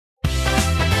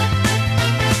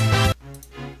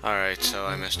Alright, so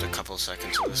I missed a couple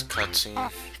seconds of this cutscene.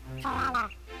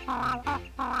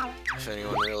 If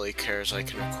anyone really cares, I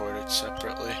can record it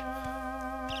separately.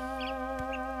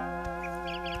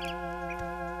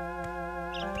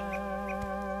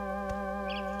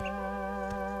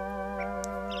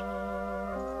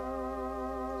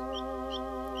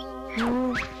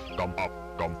 Come up,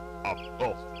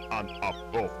 oh, and up,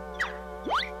 go.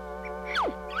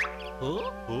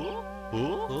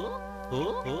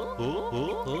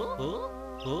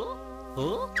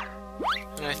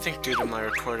 And I think due to my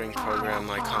recording program,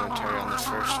 my commentary on the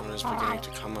first one is beginning to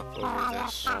come up over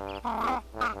this.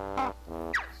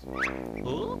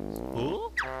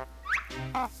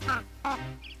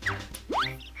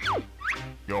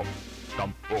 Yo,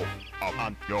 come, go, up,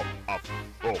 and yo, up,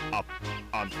 go, up,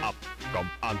 and up, come,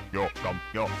 and yo, up,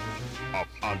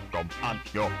 and come, and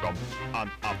yo, come,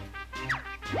 and up.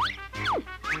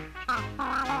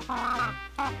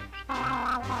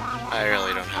 I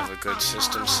really don't have a good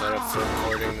system set up for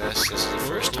recording this. This is the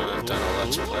first time I've done a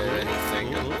Let's Play of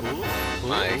anything, and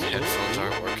my headphones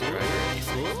aren't working right or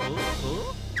anything.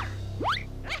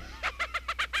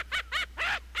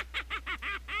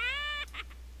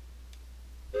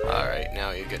 Alright,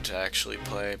 now you get to actually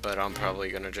play, but I'm probably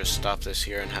going to just stop this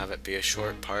here and have it be a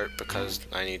short part because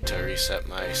I need to reset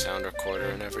my sound recorder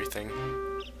and everything.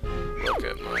 Look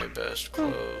at my best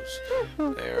clothes.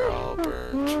 They are all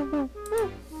burnt.